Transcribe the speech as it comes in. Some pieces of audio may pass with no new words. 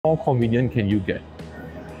more convenient can you get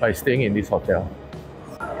by staying in this hotel?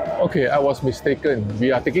 Okay, I was mistaken.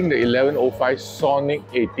 We are taking the 11:05 Sonic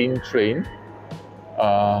 18 train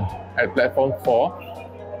at platform 4.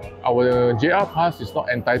 Our JR pass is not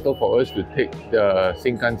entitled for us to take the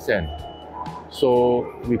Shinkansen. So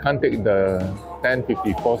we can't take the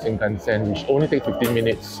 10:54 Shinkansen, which only takes 15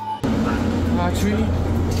 minutes. Actually,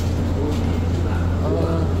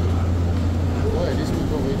 what are these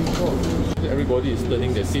people waiting for? Everybody is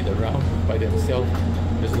turning their seat around by themselves.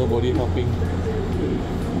 There's nobody helping.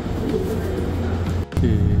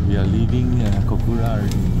 Okay, we are leaving Kokura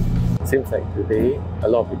already. Seems like today a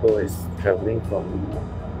lot of people is traveling from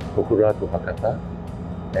Kokura to Hakata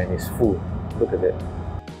and it's full. Look at that.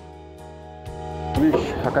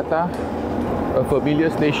 Reach Hakata, a familiar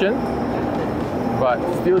station, but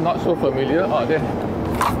still not so familiar. Oh, there.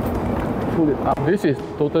 Pull it up. This is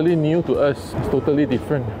totally new to us. It's totally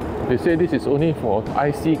different. They say this is only for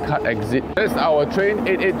IC card exit. That's our train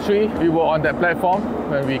 883. We were on that platform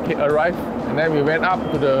when we arrived, and then we went up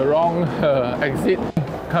to the wrong exit.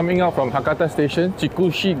 Coming out from Hakata station,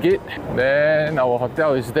 Chikushi gate. Then our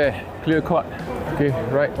hotel is there, clear court. Okay,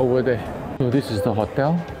 right over there. So this is the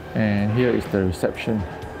hotel, and here is the reception.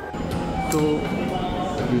 So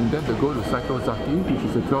we intend to go to Saitozaki, which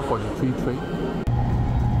is a 12:43 train.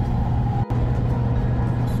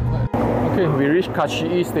 Okay, we reached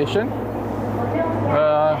Kashii station.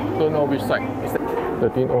 Don't know which side. It's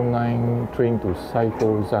 1309 train to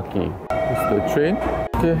Saitozaki. This is the train.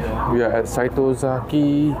 Okay, we are at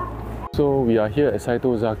Saitozaki. So we are here at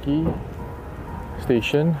Saitozaki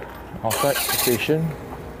station, outside the station.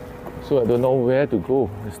 So I don't know where to go.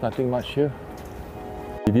 There's nothing much here.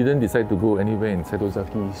 We didn't decide to go anywhere in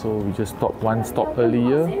Saitozaki, so we just stopped one stop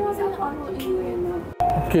earlier.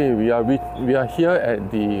 Okay, we are here at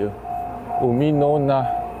the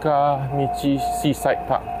Uminonakamichi seaside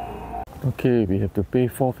park. Okay, we have to pay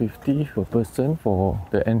 450 per person for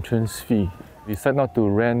the entrance fee. We decided not to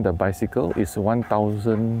rent the bicycle. It's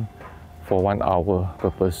 1,000 for 1 hour per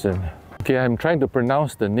person. Okay, I'm trying to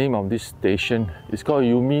pronounce the name of this station. It's called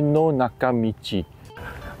Uminonakamichi.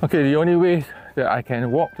 Okay, the only way that I can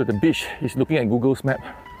walk to the beach is looking at Google's map.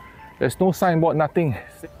 There's no signboard, nothing.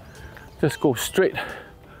 Just go straight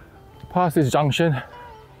past this junction.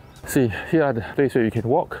 See, here are the places where you can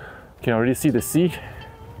walk. You can already see the sea.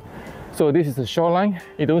 So this is the shoreline.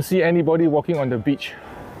 You don't see anybody walking on the beach.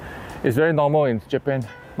 It's very normal in Japan,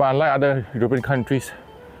 but unlike other European countries,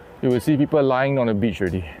 you will see people lying on the beach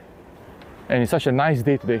already. And it's such a nice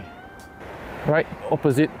day today. Right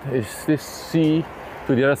opposite is this sea.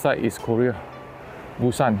 To the other side is Korea,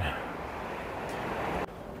 Busan.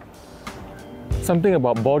 Something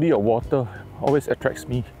about body of water always attracts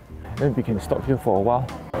me. Then we can stop here for a while.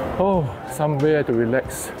 Oh, somewhere to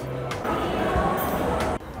relax.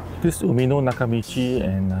 This Uminonakamichi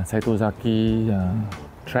and Saitozaki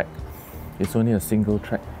track is only a single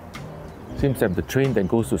track. Seems that the train that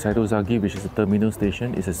goes to Saitozaki, which is the terminal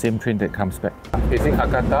station, is the same train that comes back. Facing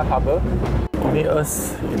Hakata Harbour, only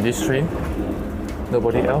us in this train,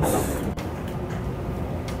 nobody else.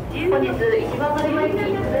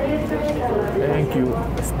 Thank you.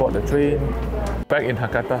 Let's board the train. Back in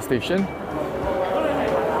Hakata station.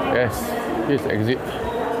 Yes, here's the exit.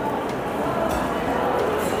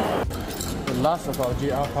 The last of our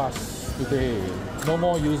JR pass today. No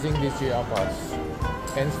more using this JR pass.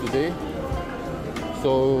 Hence today.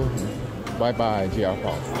 So bye bye JR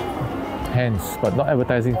pass. Hence, but not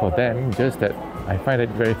advertising for them, just that I find it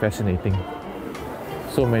very fascinating.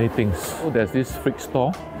 So many things. So there's this freak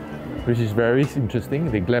store, which is very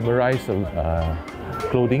interesting. They glamorize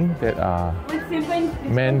clothing that are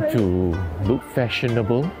meant to look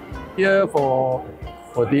fashionable. Here for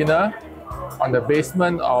dinner, on the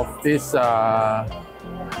basement of this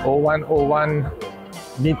 0101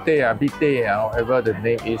 Kitte, whatever the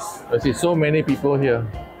name is. You see so many people here.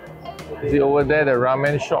 See over there, the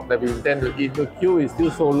ramen shop that we intend to eat. The queue is still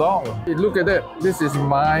so long. Hey, look at that. This is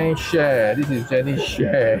my share. This is Jenny's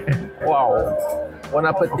share. Wow. Bon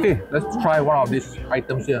appetit. Okay, let's try one of these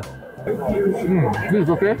items here. This is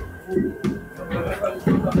okay.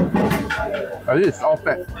 This is all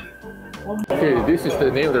packed. Okay, this is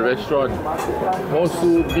the name of the restaurant.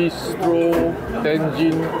 Mosu Bistro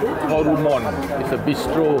Tenjin Horumon. It's a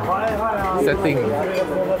bistro setting.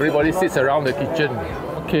 Everybody sits around the kitchen.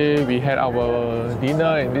 Okay, we had our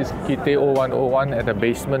dinner in this Kitte 0101 at the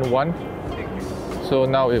basement 1. So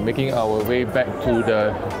now we're making our way back to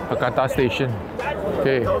the Hakata station.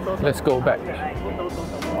 Okay, let's go back.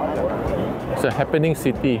 It's a happening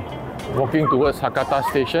city. Walking towards Hakata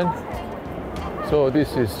station. So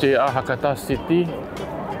this is JR Hakata City.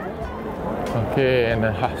 Okay, and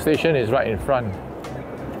the station is right in front.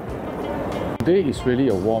 Today is really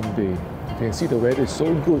a warm day. You can see the weather is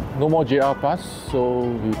so good. No more JR pass, so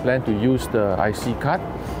we plan to use the IC card.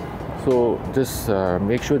 So just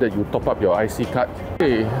make sure that you top up your IC card.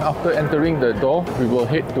 Okay, after entering the door, we will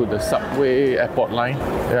head to the subway airport line.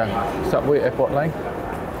 Yeah, subway airport line.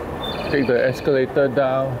 Take the escalator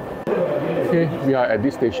down. Okay, we are at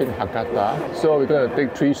this station, Hakata. So we're going to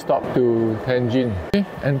take 3 stops to Tenjin. Okay,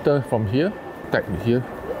 enter from here, tap here,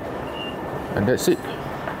 and that's it.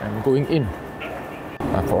 I'm going in.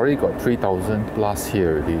 I've already got 3,000 plus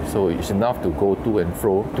here already, so it's enough to go to and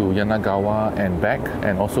fro to Yanagawa and back,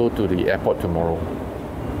 and also to the airport tomorrow.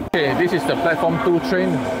 Okay, this is the platform 2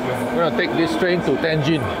 train. We're going to take this train to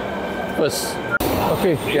Tenjin first.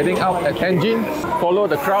 Okay, getting out at Tenjin, follow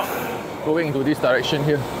the crowd going into this direction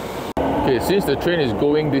here. Okay, since the train is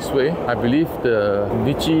going this way, I believe the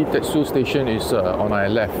Nichi Tetsu station is on my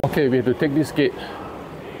left. Okay, we have to take this gate.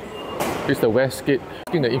 This is the west gate.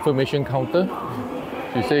 In the information counter,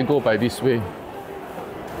 you say go by this way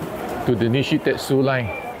to the Nishi Tetsu line.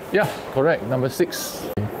 Yeah, correct, number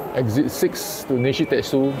 6. Exit 6 to Nishi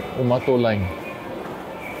Tetsu Umato line.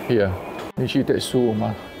 Here, Nishi Tetsu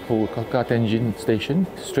Umato Kaka Tenjin station,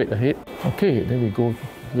 straight ahead. Okay, then we go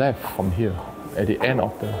left from here at the end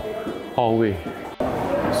of the hallway.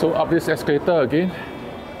 So up this escalator again.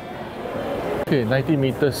 Okay, 90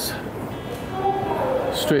 meters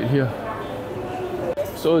straight here.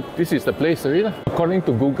 So this is the place already. According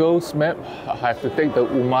to Google's map, I have to take the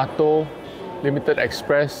Umato Limited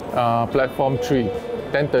Express platform 3,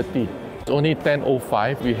 10:30. It's only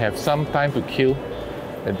 10:05. We have some time to kill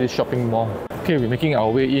at this shopping mall. Okay, we're making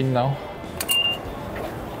our way in now.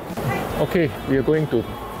 Okay, we are going to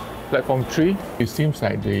platform 3. It seems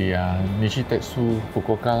like the Nishitetsu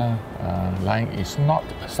Fukuoka line is not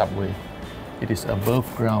a subway. It is above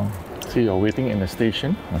ground. See, you're waiting in the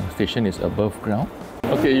station. The station is above ground.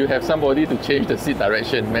 Okay, you have somebody to change the seat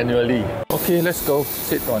direction manually. Okay, let's go.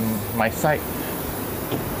 Sit on my side.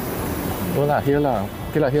 No lah, here lah.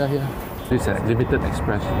 Okay lah, here. This is a limited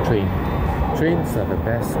express train. Trains are the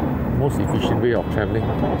best, most efficient way of traveling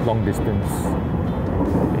long distance.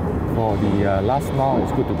 Okay. For the last mile,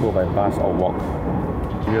 it's good to go by bus or walk.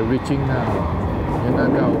 We are reaching now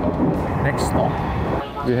Yanagawa. Next stop,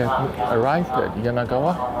 we have arrived at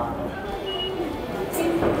Yanagawa.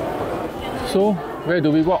 So, where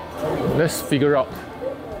do we walk? Let's figure out.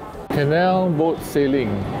 Canal boat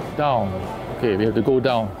sailing, down. Okay, we have to go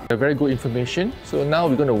down. Very good information. So now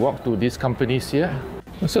we're going to walk to these companies here.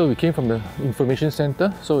 So we came from the information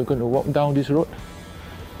center, so we're going to walk down this road.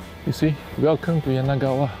 You see, welcome to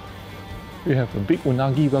Yanagawa. We have a big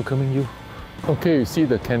unagi welcoming you. Okay, you see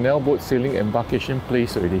the canal boat sailing embarkation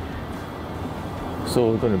place already.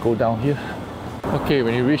 So we're going to go down here. Okay,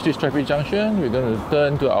 when you reach this traffic junction, we're going to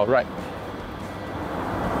turn to our right.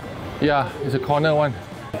 Yeah, it's a corner one.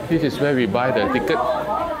 This is where we buy the ticket.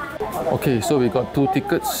 Okay, so we got 2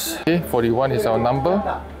 tickets. Okay, 41 is our number.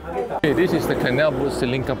 Okay, this is the canal boat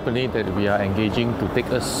sailing company that we are engaging to take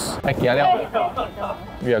us.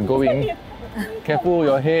 We are going. Careful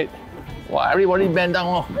your head. Wow, everybody bend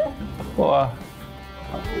down. Wow.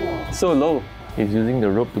 So low. He's using the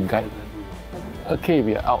rope to guide. Okay,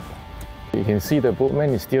 we are out. You can see the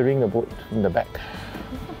boatman is steering the boat in the back.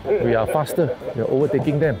 We are faster. We are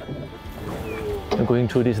overtaking them. We're going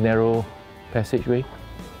through this narrow passageway.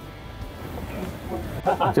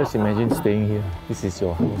 Just imagine staying here. This is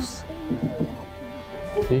your house.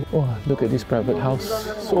 See? Oh, look at this private house.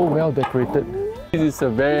 So well decorated. This is a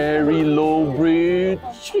very low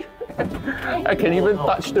bridge. I can even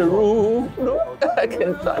touch the roof. Look, I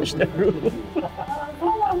can touch the roof.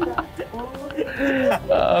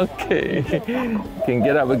 Okay, can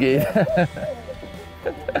get up again.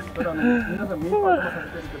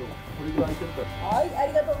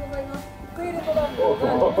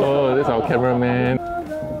 Oh, that's our cameraman.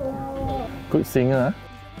 Good singer.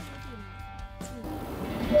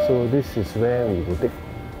 So this is where we will take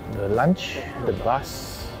the lunch, the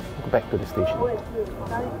bus, go back to the station.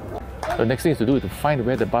 The next thing is to do is to find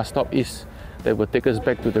where the bus stop is that will take us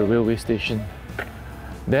back to the railway station.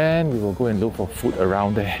 Then we will go and look for food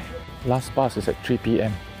around there. Last bus is at 3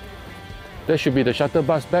 PM. There should be the shuttle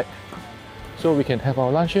bus back, so we can have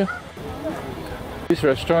our lunch here. This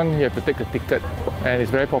restaurant, you have to take a ticket, and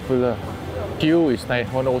it's very popular. Queue is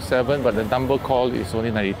 107, but the number call is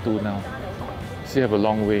only 92 now. So you have a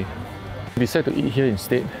long way. We decided to eat here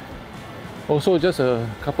instead. Also, just a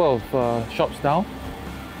couple of shops down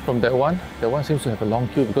from that one. That one seems to have a long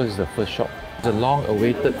queue because it's the first shop. It's a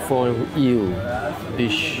long-awaited foil eel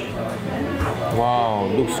dish. Wow,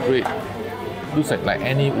 looks great. Looks like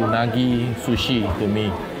any unagi sushi to me.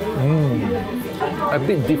 A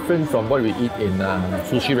bit different from what we eat in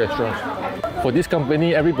sushi restaurants. For this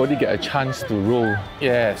company, everybody get a chance to roll.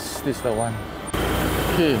 Yes, this is the one.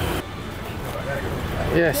 Okay.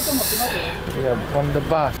 Yes, we are on the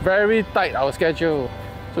bus. Very tight our schedule.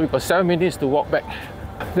 So we got 7 minutes to walk back.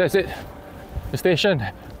 That's it. The station.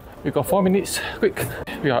 We got 4 minutes. Quick.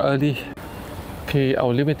 We are early. Okay,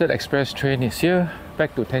 our limited express train is here.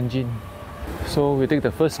 Back to Tenjin. So we take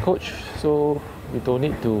the first coach. So we don't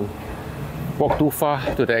need to walk too far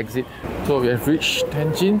to the exit. So we have reached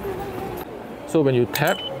Tenjin. So when you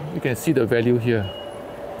tap, you can see the value here.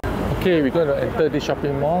 Okay, we're going to enter this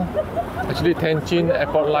shopping mall. Actually, Tenjin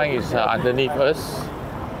airport line is underneath us.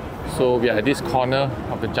 So we are at this corner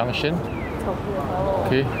of the junction.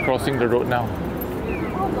 Okay, crossing the road now.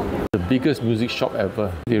 The biggest music shop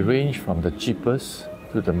ever. They range from the cheapest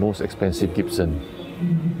to the most expensive Gibson.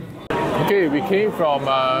 Okay, we came from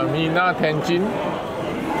Mina, Tenjin.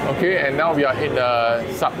 Okay, and now we are in the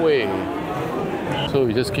subway. So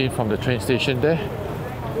we just came from the train station there.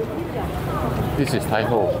 This is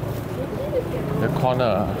Taiho. The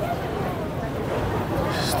corner.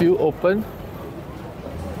 Still open.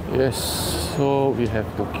 Yes, so we have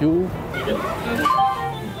to queue.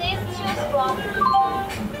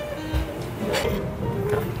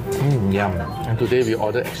 Yum. And today we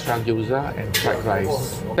ordered extra gyoza and fried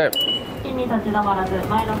rice. Step.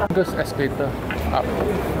 This escalator up.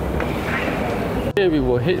 Okay, we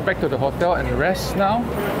will head back to the hotel and rest now.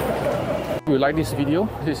 If you like this video,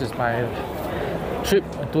 this is my trip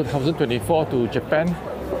in 2024 to Japan.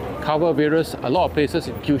 Cover a lot of places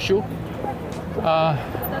in Kyushu.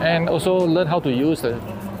 And also learn how to use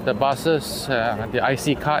the buses, the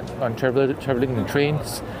IC card on traveling in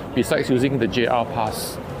trains, besides using the JR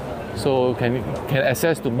pass. So can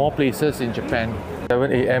access to more places in Japan.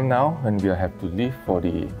 7 AM now, and we have to leave for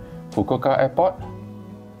the Fukuoka airport.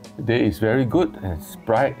 The day is very good and it's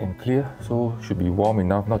bright and clear, so should be warm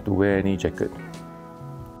enough not to wear any jacket.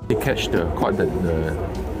 We caught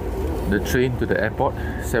the train to the airport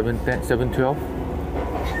 7:12.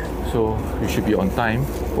 So we should be on time,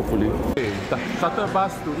 hopefully. Okay, shuttle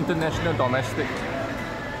bus to international domestic.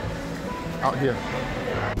 Out here.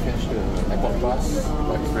 Catch the airport bus,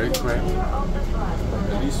 but it's very cramped.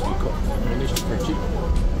 But at least we managed to catch it.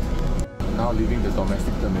 Now leaving the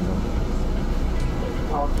domestic terminal.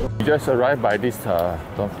 We just arrived by this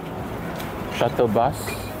shuttle bus.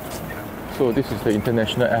 So this is the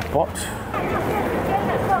international airport.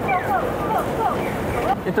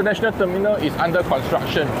 International terminal is under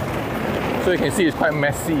construction. So you can see it's quite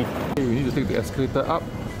messy. Okay, we need to take the escalator up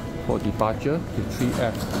for departure to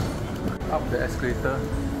 3F. Up the escalator.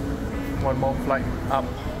 One more flight up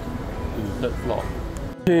to the 3rd floor.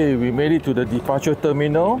 Okay, we made it to the departure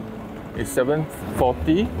terminal. It's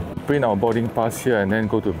 7:40. Print our boarding pass here and then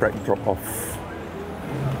go to bag drop off.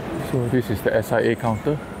 So this is the SIA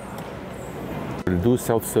counter. We'll do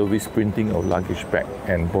self-service printing of luggage bag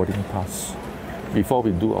and boarding pass before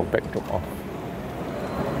we do our bag drop off.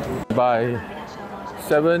 By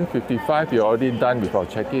 7:55, we're already done with our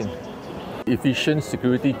check-in. Efficient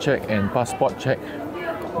security check and passport check.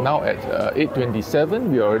 Now at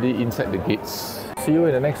 8:27, we're already inside the gates. See you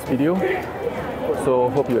in the next video. So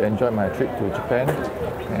hope you enjoyed my trip to Japan,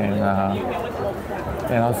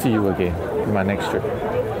 and I'll see you again in my next trip.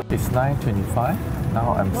 It's 9:25.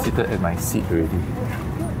 Now I'm seated at my seat already.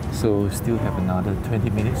 So still have another 20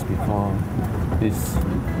 minutes before this,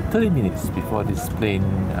 30 minutes before this plane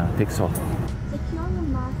takes off.